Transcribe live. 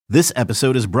This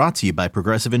episode is brought to you by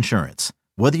Progressive Insurance.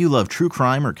 Whether you love true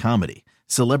crime or comedy,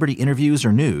 celebrity interviews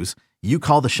or news, you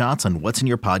call the shots on what's in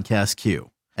your podcast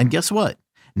queue. And guess what?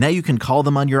 Now you can call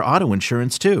them on your auto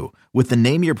insurance too with the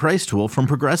Name Your Price tool from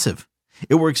Progressive.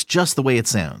 It works just the way it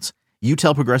sounds. You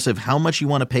tell Progressive how much you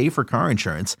want to pay for car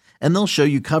insurance, and they'll show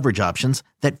you coverage options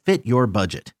that fit your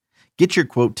budget. Get your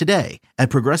quote today at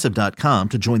Progressive.com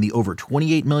to join the over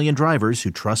 28 million drivers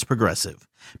who trust Progressive.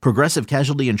 Progressive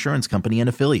Casualty Insurance Company and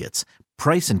Affiliates.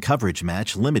 Price and coverage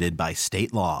match limited by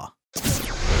state law.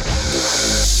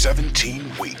 17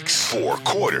 weeks, 4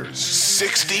 quarters,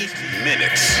 60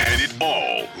 minutes, and it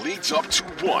all leads up to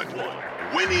one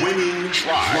winning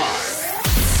drive.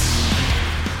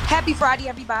 Happy Friday,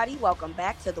 everybody. Welcome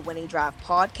back to the Winning Drive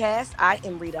podcast. I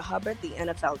am Rita Hubbard, the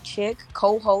NFL chick,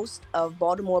 co-host of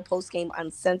Baltimore Postgame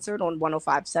Uncensored on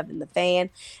 105.7 The Fan,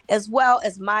 as well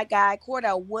as my guy,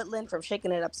 Cordell Woodland from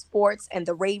Shaking It Up Sports and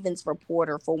the Ravens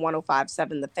reporter for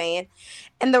 105.7 The Fan.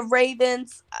 And the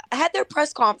Ravens had their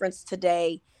press conference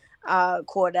today,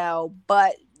 Cordell,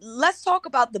 but let's talk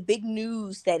about the big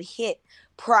news that hit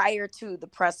prior to the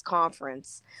press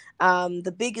conference.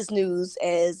 The biggest news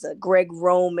is Greg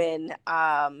Roman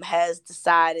has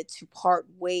decided to part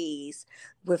ways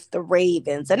with the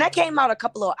Ravens. And that came out a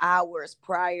couple of hours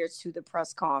prior to the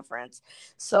press conference.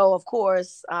 So, of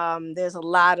course, there's a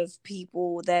lot of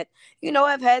people that,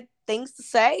 have had things to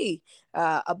say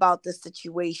about the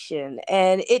situation.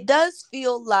 And it does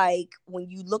feel like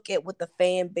when you look at what the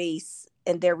fan base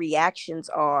and their reactions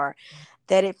are,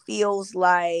 that it feels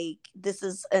like this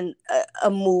is a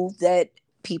move that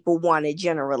people wanted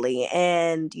generally.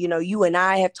 And, you and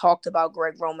I have talked about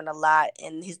Greg Roman a lot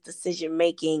and his decision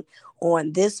making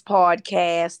on this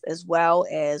podcast, as well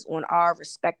as on our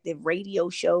respective radio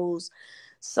shows.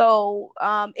 So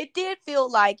it did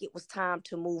feel like it was time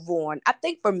to move on. I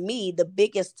think for me, the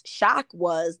biggest shock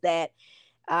was that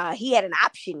he had an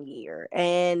option year,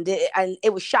 and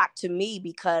it was shock to me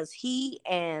because he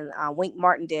and Wink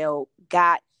Martindale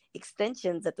got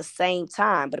extensions at the same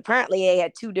time, but apparently they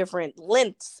had two different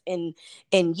lengths in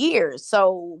years.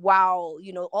 So while,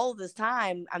 all this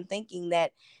time, I'm thinking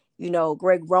that,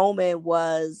 Greg Roman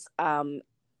was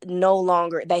no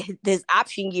longer, that his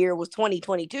option year was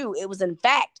 2022. It was in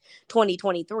fact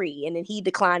 2023, and then he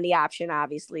declined the option,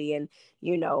 obviously, and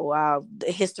the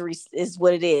history is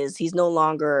what it is. He's no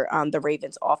longer the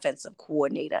Ravens offensive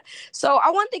coordinator. So I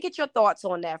wanted to get your thoughts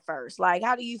on that first. Like,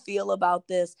 how do you feel about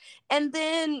this? And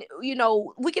then,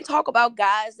 we can talk about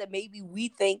guys that maybe we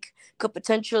think could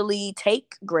potentially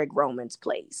take Greg Roman's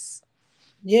place.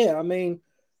 Yeah, I mean,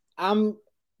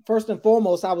 first and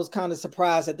foremost, I was kind of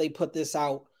surprised that they put this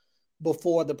out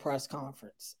before the press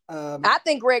conference. I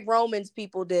think Greg Roman's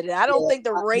people did it. I don't think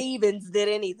the Ravens did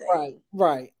anything.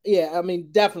 Right. Yeah, I mean,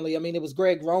 definitely. I mean, it was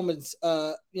Greg Roman's,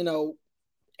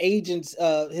 agents,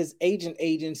 his agent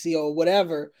agency or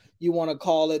whatever you want to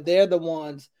call it. They're the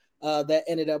ones that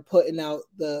ended up putting out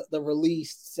the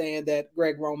release saying that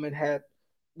Greg Roman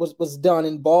was done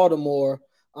in Baltimore.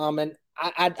 And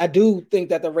I do think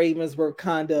that the Ravens were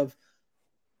kind of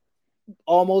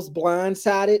almost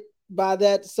blindsided by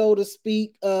that, so to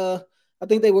speak. I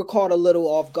think they were caught a little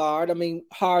off guard. I mean,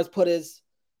 Hars put his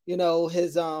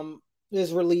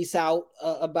release out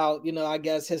about, I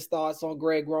guess his thoughts on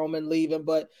Greg Roman leaving,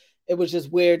 but it was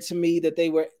just weird to me that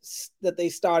they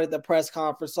started the press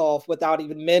conference off without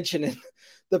even mentioning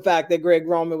the fact that Greg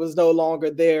Roman was no longer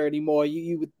there anymore.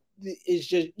 It's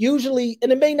just usually,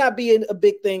 and it may not be a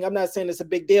big thing. I'm not saying it's a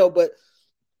big deal, but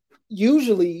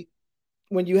usually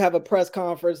when you have a press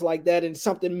conference like that and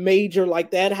something major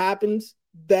like that happens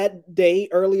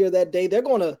earlier that day, they're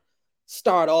going to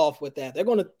start off with that. They're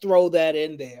going to throw that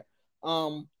in there.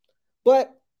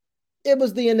 But it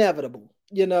was the inevitable,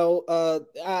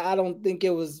 I don't think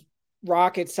it was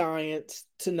rocket science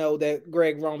to know that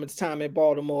Greg Roman's time in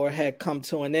Baltimore had come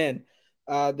to an end.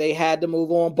 They had to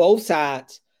move on. Both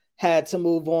sides had to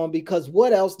move on, because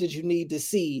what else did you need to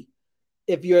see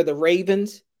if you're the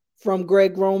Ravens from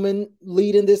Greg Roman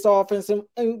leading this offense and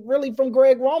really from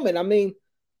Greg Roman? I mean,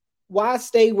 why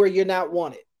stay where you're not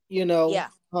wanted? Yeah.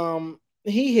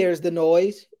 He hears the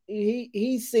noise.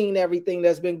 He's seen everything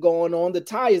that's been going on. The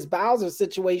Tyus Bowser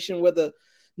situation where the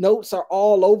notes are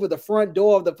all over the front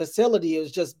door of the facility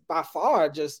is just by far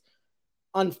just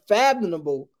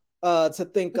unfathomable to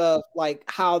think of, like,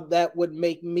 how that would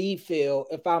make me feel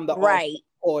if I'm the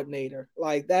coordinator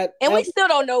like that. And we still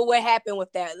don't know what happened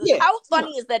with that. Yeah, how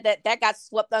funny is that got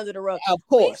swept under the rug? Of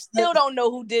course. We still don't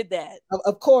know who did that.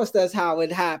 Of course, that's how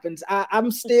it happens.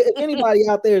 I'm still, if anybody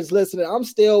out there is listening, I'm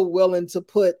still willing to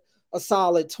put a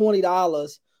solid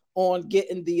 $20 on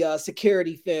getting the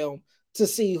security film to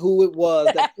see who it was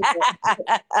that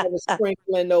was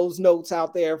sprinkling those notes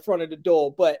out there in front of the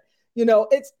door. But,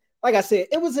 it's like I said,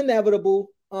 it was inevitable.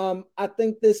 I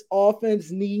think this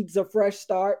offense needs a fresh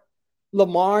start.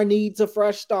 Lamar needs a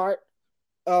fresh start.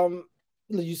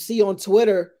 You see on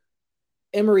Twitter,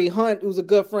 Emery Hunt, who's a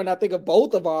good friend, I think, of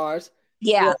both of ours,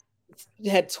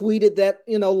 had tweeted that,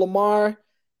 Lamar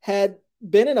had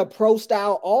been in a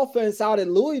pro-style offense out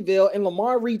in Louisville, and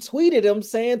Lamar retweeted him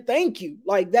saying thank you.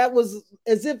 Like, that was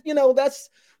as if, that's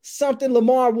something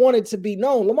Lamar wanted to be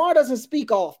known. Lamar doesn't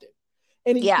speak often,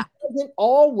 and he doesn't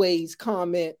always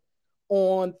comment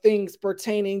on things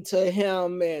pertaining to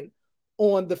him and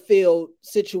on the field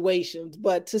situations.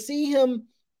 But to see him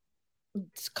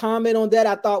comment on that,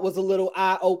 I thought was a little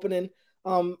eye-opening.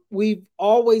 We've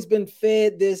always been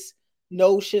fed this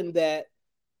notion that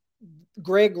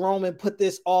Greg Roman put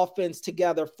this offense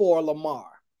together for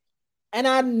Lamar. And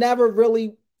I never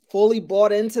really fully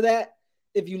bought into that.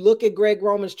 If you look at Greg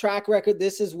Roman's track record,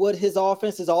 this is what his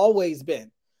offense has always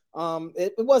been.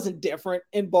 It wasn't different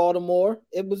in Baltimore.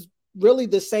 It was really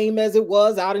the same as it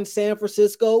was out in San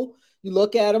Francisco. You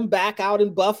look at him back out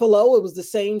in Buffalo, it was the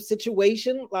same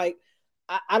situation. Like,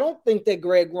 I don't think that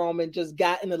Greg Roman just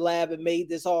got in the lab and made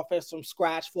this offense from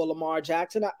scratch for Lamar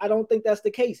Jackson. I don't think that's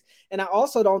the case. And I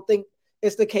also don't think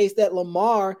it's the case that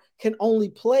Lamar can only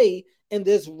play in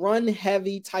this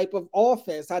run-heavy type of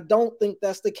offense. I don't think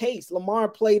that's the case. Lamar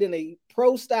played in a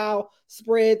pro-style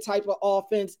spread type of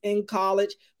offense in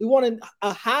college. We wanted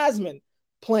a Heisman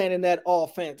playing in that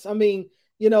offense. I mean,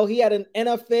 he had an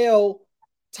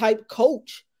NFL-type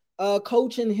coach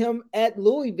coaching him at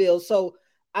Louisville. So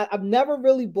I've never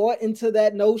really bought into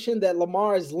that notion that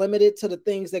Lamar is limited to the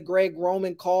things that Greg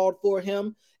Roman called for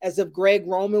him, as if Greg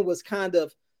Roman was kind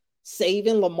of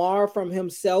saving Lamar from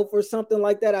himself or something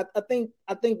like that. I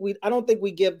don't think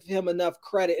we give him enough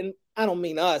credit, and I don't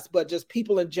mean us, but just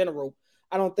people in general.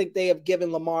 I don't think they have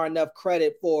given Lamar enough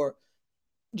credit for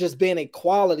just being a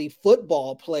quality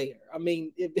football player. I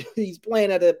mean, if he's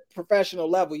playing at a professional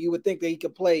level, you would think that he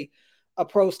could play a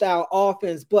pro-style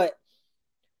offense, but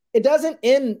it doesn't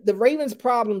end. The Ravens'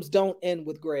 problems don't end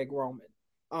with Greg Roman.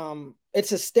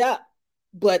 It's a step,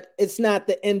 but it's not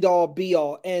the end-all,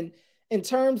 be-all. And in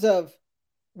terms of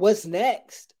what's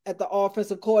next at the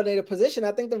offensive coordinator position,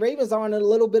 I think the Ravens are in a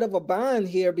little bit of a bind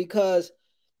here because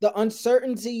the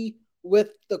uncertainty with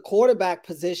the quarterback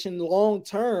position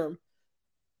long-term,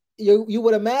 you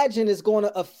would imagine is going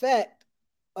to affect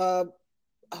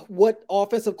what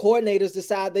offensive coordinators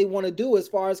decide they want to do as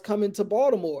far as coming to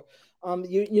Baltimore.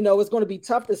 It's going to be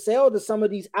tough to sell to some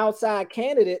of these outside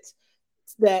candidates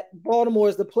that Baltimore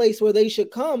is the place where they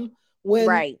should come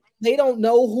when they don't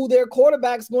know who their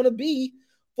quarterback's going to be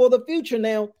for the future.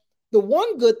 Now, the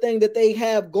one good thing that they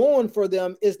have going for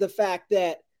them is the fact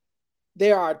that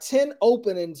there are 10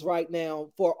 openings right now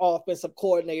for offensive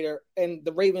coordinator, and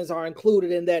the Ravens are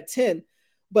included in that 10.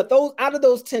 But out of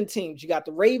those 10 teams, you got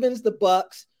the Ravens, the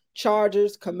Bucks,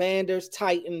 Chargers, Commanders,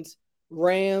 Titans,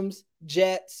 Rams,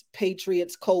 Jets,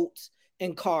 Patriots, Colts,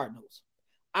 and Cardinals.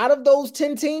 Out of those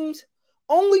 10 teams,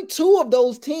 only 2 of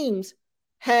those teams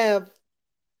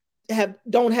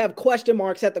don't have question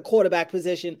marks at the quarterback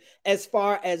position as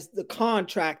far as the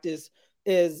contract is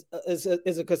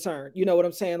a concern. You know what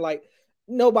I'm saying? Like,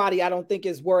 nobody, I don't think,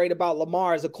 is worried about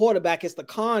Lamar as a quarterback. It's the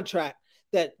contract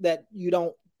that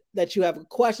you have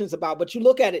questions about. But you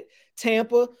look at it,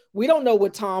 Tampa, we don't know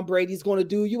what Tom Brady's going to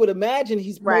do. You would imagine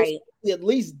he's at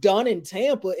least done in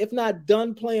Tampa, if not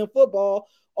done playing football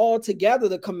altogether.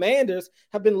 The Commanders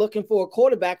have been looking for a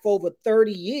quarterback for over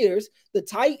 30 years. The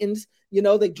Titans,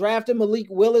 they drafted Malik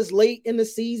Willis late in the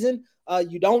season.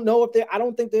 You don't know I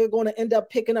don't think they're going to end up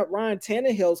picking up Ryan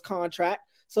Tannehill's contract.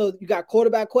 So you got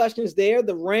quarterback questions there.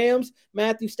 The Rams,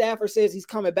 Matthew Stafford says he's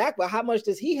coming back, but how much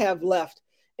does he have left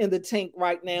in the tank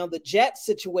right now? The Jets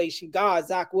situation,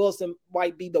 Zach Wilson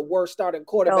might be the worst starting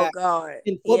quarterback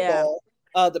in football.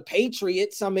 Yeah. The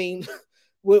Patriots, I mean,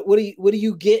 what are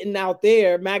you getting out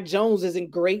there? Mac Jones isn't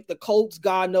great. The Colts,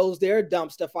 God knows, they're a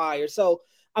dumpster fire. So,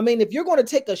 I mean, if you're going to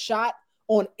take a shot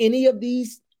on any of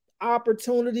these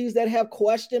opportunities that have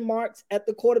question marks at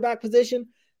the quarterback position,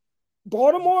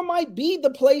 Baltimore might be the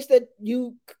place that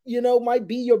might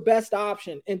be your best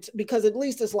option. And because at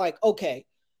least it's like, okay,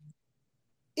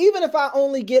 even if I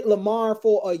only get Lamar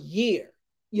for a year,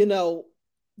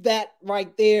 that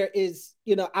right there is,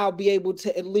 I'll be able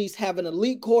to at least have an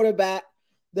elite quarterback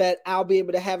that I'll be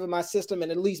able to have in my system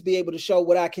and at least be able to show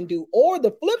what I can do. Or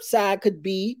the flip side could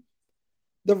be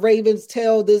the Ravens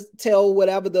tell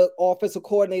whatever the offensive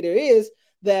coordinator is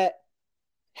that,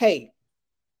 hey,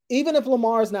 even if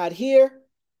Lamar's not here,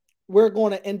 we're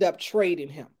going to end up trading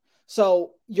him.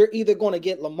 So you're either going to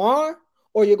get Lamar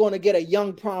or you're going to get a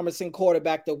young, promising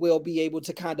quarterback that will be able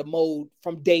to kind of mold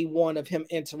from day one of him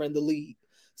entering the league.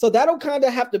 So that'll kind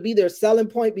of have to be their selling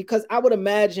point, because I would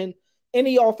imagine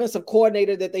any offensive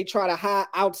coordinator that they try to hire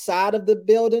outside of the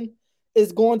building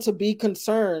is going to be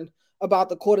concerned about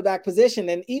the quarterback position.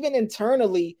 And even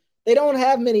internally, they don't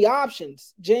have many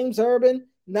options. James Urban,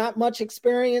 not much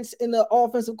experience in the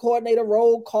offensive coordinator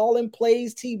role, calling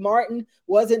plays. T. Martin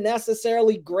wasn't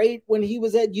necessarily great when he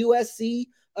was at USC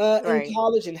in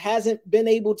college, and hasn't been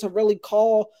able to really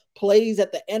call plays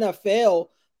at the NFL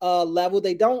level.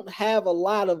 They don't have a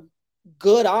lot of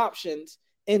good options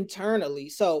internally.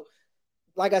 So,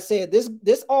 like I said,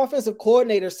 this offensive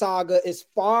coordinator saga is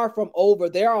far from over.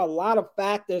 There are a lot of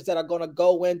factors that are going to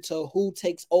go into who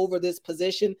takes over this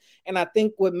position. And I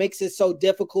think what makes it so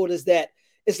difficult is that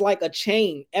it's like a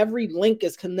chain. Every link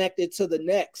is connected to the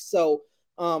next. So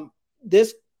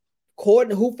this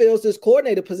who fills this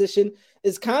coordinator position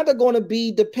is kind of going to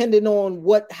be dependent on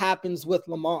what happens with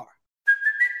Lamar.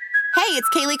 Hey, it's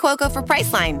Kaylee Cuoco for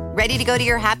Priceline. Ready to go to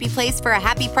your happy place for a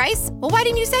happy price? Well, why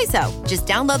didn't you say so? Just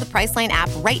download the Priceline app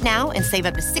right now and save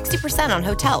up to 60% on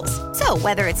hotels. So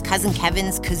whether it's Cousin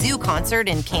Kevin's Kazoo Concert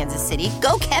in Kansas City,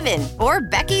 go Kevin, or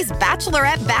Becky's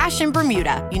Bachelorette Bash in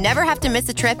Bermuda, you never have to miss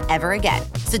a trip ever again.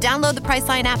 So download the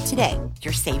Priceline app today.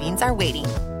 Your savings are waiting.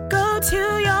 Go to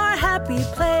your happy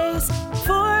place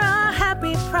for a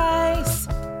happy price.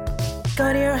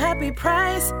 Go to your happy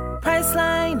price,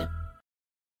 Priceline.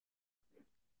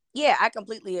 Yeah, I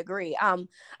completely agree. I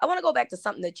want to go back to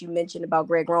something that you mentioned about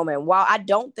Greg Roman. While I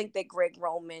don't think that Greg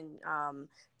Roman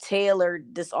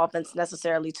tailored this offense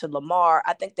necessarily to Lamar,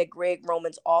 I think that Greg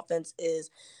Roman's offense is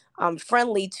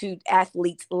friendly to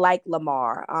athletes like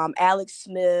Lamar. Alex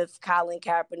Smith, Colin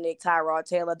Kaepernick, Tyrod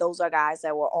Taylor, those are guys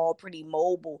that were all pretty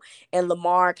mobile, and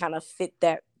Lamar kind of fit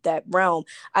that realm.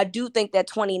 I do think that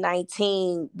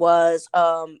 2019 was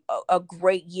a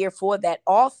great year for that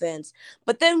offense.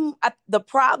 But then the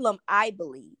problem, I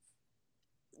believe,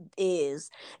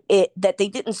 is that they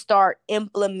didn't start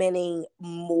implementing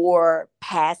more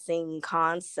passing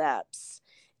concepts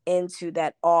into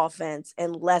that offense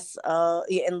and less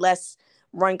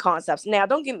run concepts. Now,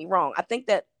 don't get me wrong. I think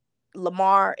that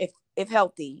Lamar, if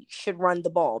healthy, should run the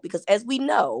ball, because as we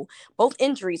know, both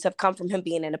injuries have come from him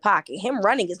being in the pocket. Him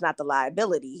running is not the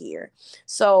liability here.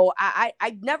 So I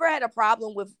never had a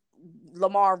problem with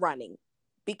Lamar running,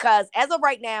 because as of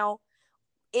right now,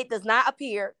 it does not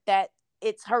appear that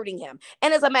it's hurting him.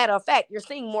 And as a matter of fact, you're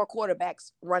seeing more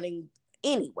quarterbacks running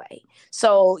anyway.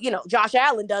 So, Josh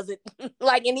Allen does it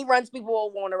and he runs people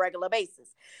over on a regular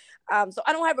basis. So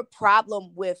I don't have a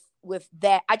problem with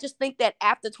that. I just think that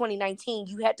after 2019,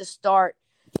 you had to start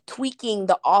tweaking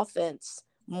the offense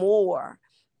more.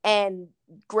 And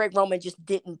Greg Roman just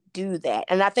didn't do that.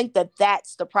 And I think that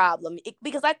that's the problem,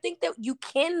 because I think that you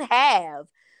can have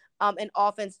an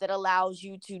offense that allows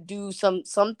you to do some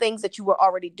things that you were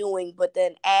already doing, but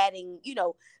then adding,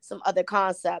 some other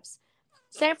concepts.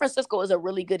 San Francisco is a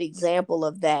really good example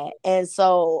of that. And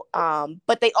so,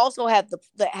 but they also have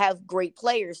have great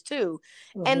players too.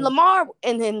 Mm-hmm. And Lamar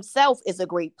in himself is a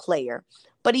great player,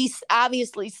 but he's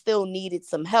obviously still needed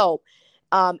some help.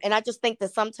 And I just think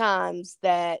that sometimes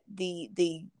that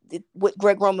what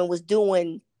Greg Roman was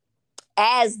doing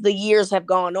as the years have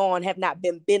gone on have not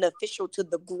been beneficial to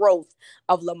the growth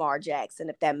of Lamar Jackson,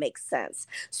 if that makes sense.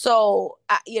 So,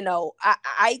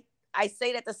 I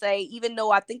say that to say, even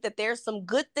though I think that there's some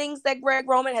good things that Greg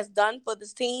Roman has done for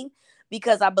this team,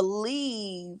 because I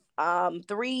believe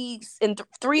three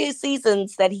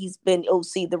seasons that he's been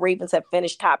OC, the Ravens have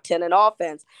finished top 10 in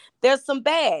offense. There's some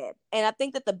bad. And I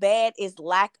think that the bad is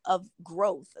lack of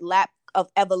growth, lack of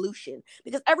evolution,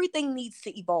 because everything needs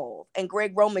to evolve. And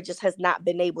Greg Roman just has not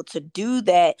been able to do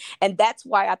that. And that's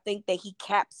why I think that he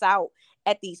caps out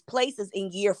at these places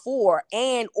in year 4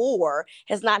 or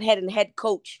has not had a head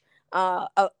coach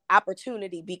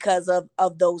opportunity because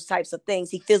of those types of things.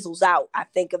 He fizzles out, I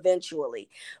think, eventually.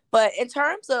 But in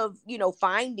terms of,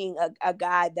 finding a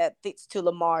guy that fits to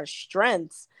Lamar's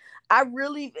strengths, I'm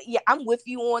with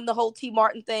you on the whole T.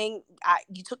 Martin thing.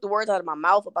 You took the words out of my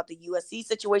mouth about the USC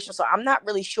situation, so I'm not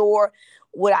really sure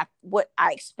what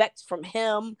I expect from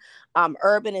him.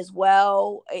 Urban as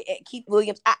well, Keith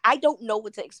Williams. I don't know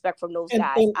what to expect from those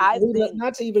guys.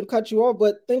 Not to even cut you off,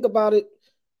 but think about it.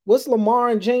 What's Lamar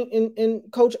and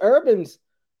Coach Urban's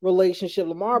relationship?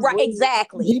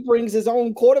 He brings his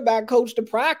own quarterback coach to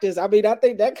practice. I mean, I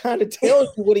think that kind of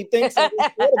tells you what he thinks of his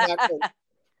quarterback coach.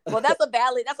 Well, that's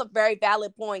a very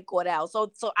valid point, Cordell.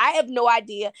 So I have no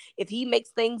idea if he makes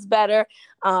things better.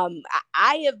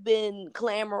 I have been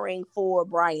clamoring for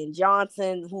Brian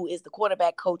Johnson, who is the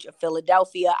quarterback coach of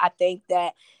Philadelphia. I think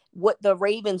that what the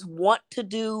Ravens want to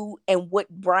do and what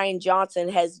Brian Johnson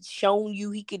has shown you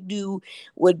he could do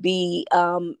would be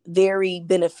very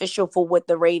beneficial for what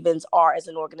the Ravens are as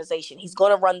an organization. He's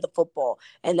going to run the football,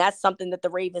 and that's something that the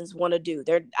Ravens want to do.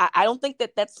 I don't think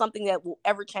that that's something that will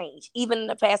ever change, even in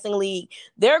the passing league.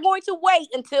 They're going to wait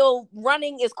until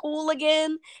running is cool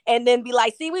again and then be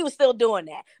like, see, we were still doing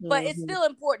that. But it's still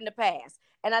important to pass.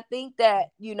 And I think that,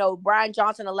 Brian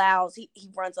Johnson he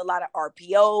runs a lot of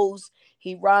RPOs.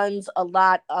 He runs a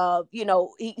lot of, he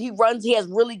has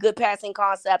really good passing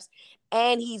concepts,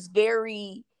 and he's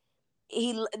in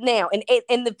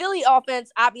the Philly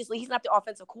offense, obviously he's not the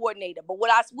offensive coordinator, but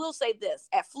what I will say this,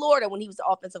 at Florida, when he was the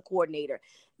offensive coordinator,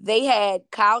 they had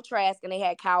Kyle Trask and they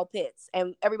had Kyle Pitts,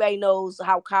 and everybody knows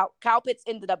how Kyle Pitts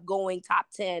ended up going top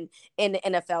 10 in the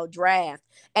NFL draft.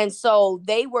 And so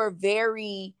they were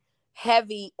very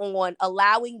heavy on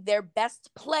allowing their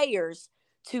best players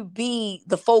to be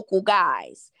the focal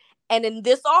guys. And in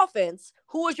this offense,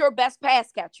 who is your best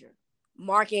pass catcher?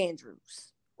 Mark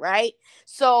Andrews, right?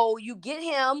 So you get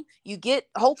him,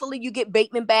 hopefully you get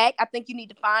Bateman back. I think you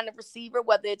need to find a receiver,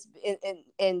 whether it's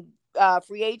in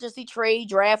free agency, trade,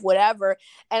 draft, whatever.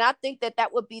 And I think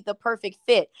that would be the perfect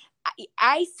fit.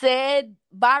 I said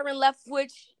Byron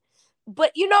Leftwich,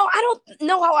 but, I don't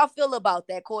know how I feel about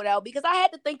that, Cordell, because I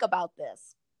had to think about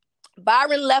this.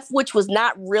 Byron Leftwich was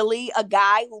not really a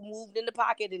guy who moved in the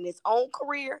pocket in his own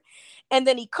career. And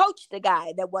then he coached a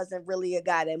guy that wasn't really a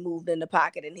guy that moved in the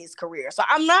pocket in his career. So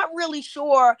I'm not really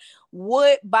sure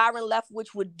what Byron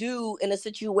Leftwich would do in a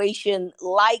situation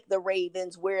like the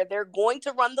Ravens, where they're going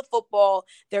to run the football.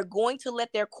 They're going to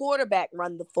let their quarterback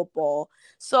run the football.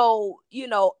 So,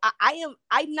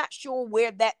 I'm not sure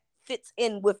where that fits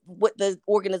in with what the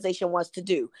organization wants to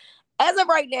do. As of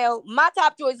right now, my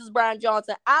top choice is Brian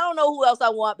Johnson. I don't know who else I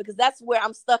want, because that's where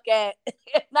I'm stuck at.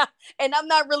 And I'm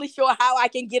not really sure how I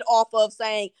can get off of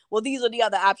saying, well, these are the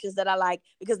other options that I like,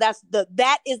 because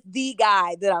that is the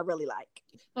guy that I really like.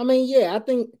 I mean, yeah, I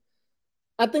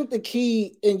think the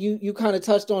key, and you kind of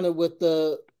touched on it with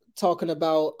the talking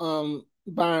about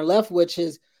Byron Leftwich,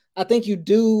 is I think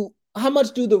how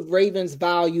much do the Ravens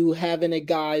value having a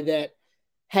guy that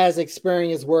has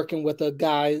experience working with a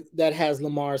guy that has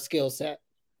Lamar's skill set?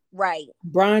 Right.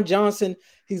 Brian Johnson,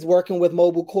 he's working with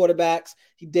mobile quarterbacks.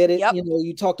 He did it. Yep.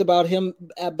 You talked about him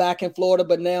back in Florida,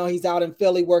 but now he's out in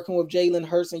Philly working with Jalen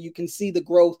Hurts, and you can see the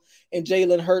growth in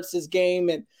Jalen Hurts' game.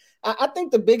 And I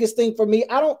think the biggest thing for me,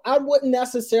 I wouldn't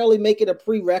necessarily make it a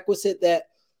prerequisite that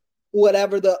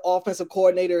whatever the offensive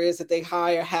coordinator is that they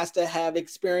hire has to have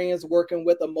experience working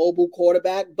with a mobile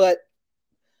quarterback, but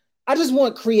I just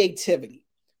want creativity.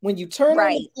 When you turn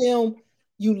on the film,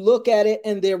 you look at it,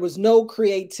 and there was no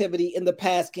creativity in the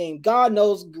pass game. God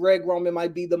knows Greg Roman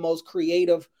might be the most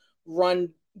creative run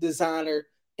designer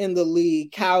in the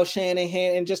league. Kyle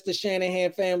Shanahan and just the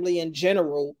Shanahan family in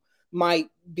general might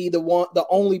be the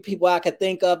only people I could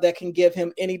think of that can give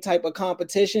him any type of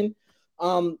competition.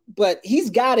 But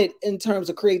he's got it in terms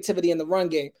of creativity in the run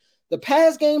game. The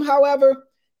pass game, however,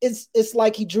 it's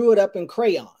like he drew it up in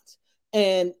crayons.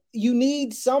 And you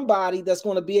need somebody that's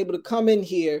going to be able to come in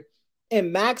here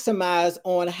and maximize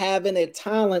on having a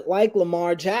talent like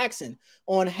Lamar Jackson,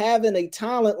 on having a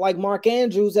talent like Mark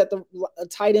Andrews at the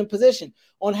tight end position,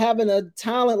 on having a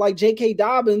talent like J.K.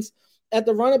 Dobbins at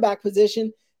the running back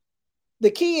position.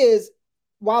 The key is,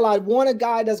 while I want a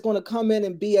guy that's going to come in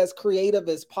and be as creative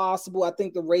as possible, I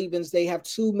think the Ravens, they have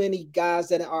too many guys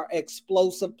that are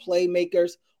explosive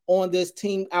playmakers on this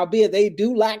team, albeit they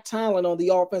do lack talent on the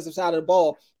offensive side of the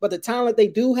ball. But the talent they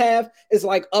do have is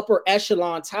like upper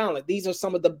echelon talent. These are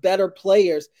some of the better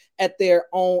players at their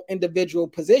own individual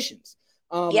positions.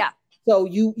 So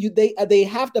they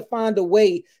have to find a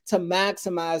way to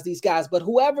maximize these guys. But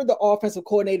whoever the offensive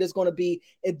coordinator is going to be,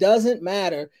 it doesn't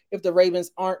matter if the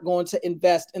Ravens aren't going to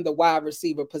invest in the wide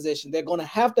receiver position. They're going to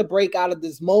have to break out of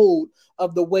this mold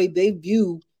of the way they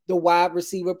view the wide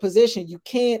receiver position. You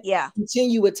can't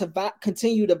continue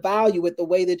to value it the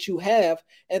way that you have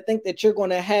and think that you're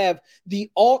going to have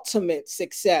the ultimate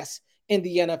success in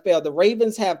the NFL. The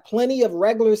Ravens have plenty of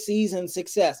regular season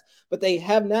success, but they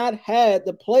have not had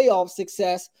the playoff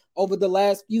success over the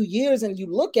last few years. And you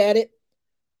look at it,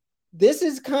 this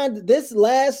is this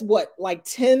last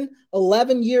 10,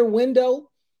 11 year window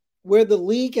where the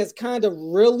league has kind of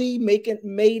really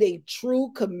made a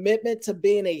true commitment to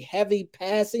being a heavy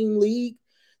passing league.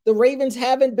 The Ravens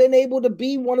haven't been able to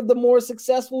be one of the more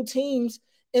successful teams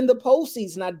in the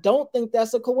postseason. I don't think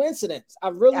that's a coincidence. I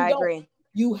really don't. Agree.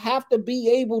 You have to be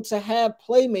able to have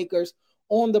playmakers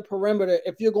on the perimeter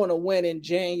if you're going to win in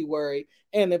January.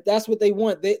 And if that's what they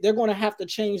want, they're going to have to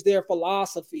change their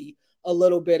philosophy a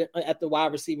little bit at the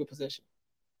wide receiver position.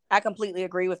 I completely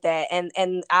agree with that.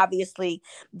 And obviously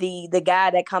the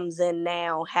guy that comes in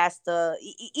now has to,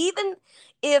 even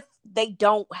if they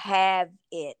don't have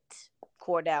it,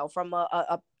 Cordell, from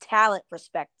a talent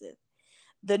perspective,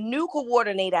 the new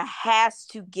coordinator has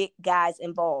to get guys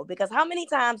involved, because how many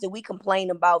times did we complain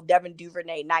about Devin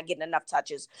Duvernay not getting enough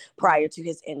touches prior to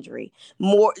his injury?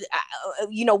 We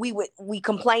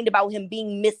complained about him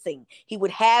being missing. He would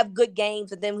have good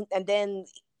games and then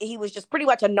he was just pretty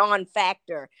much a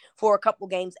non-factor for a couple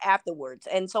games afterwards.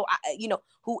 And so,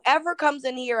 whoever comes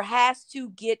in here has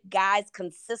to get guys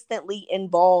consistently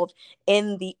involved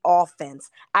in the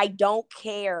offense. I don't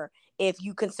care if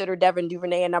you consider Devin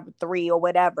Duvernay a number 3 or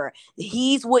whatever.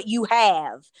 He's what you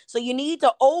have. So you need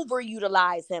to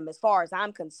overutilize him as far as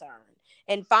I'm concerned,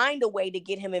 and find a way to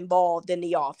get him involved in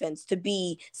the offense to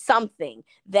be something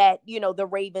that, the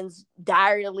Ravens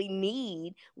direly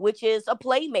need, which is a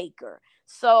playmaker.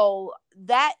 So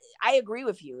that, I agree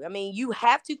with you. I mean, you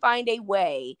have to find a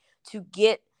way to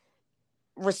get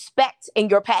respect in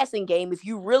your passing game if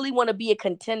you really want to be a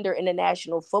contender in the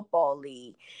National Football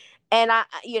League. And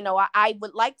I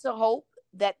would like to hope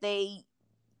that they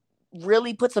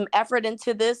really put some effort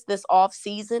into this off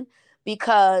season,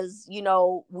 because,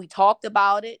 we talked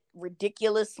about it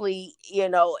ridiculously,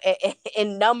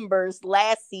 in numbers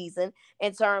last season,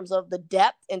 in terms of the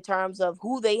depth, in terms of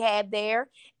who they had there,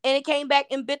 and it came back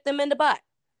and bit them in the butt,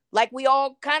 like we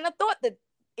all kind of thought that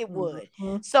it would.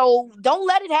 Mm-hmm. So don't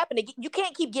let it happen. You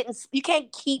can't keep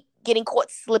getting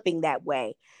caught slipping that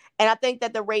way. And I think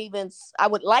that the Ravens, I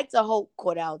would like to hope,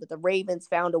 Cordell, that the Ravens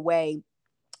found a way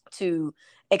to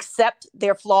accept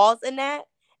their flaws in that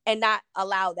and not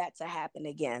allow that to happen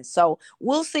again. So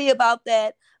we'll see about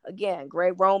that. Again,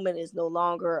 Greg Roman is no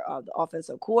longer the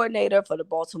offensive coordinator for the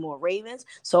Baltimore Ravens.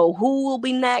 So who will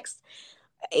be next?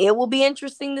 It will be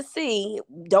interesting to see.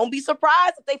 Don't be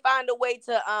surprised if they find a way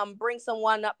to bring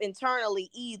someone up internally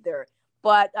either.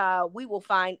 But we will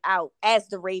find out as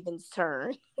the Ravens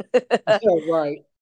turn. Yeah, right.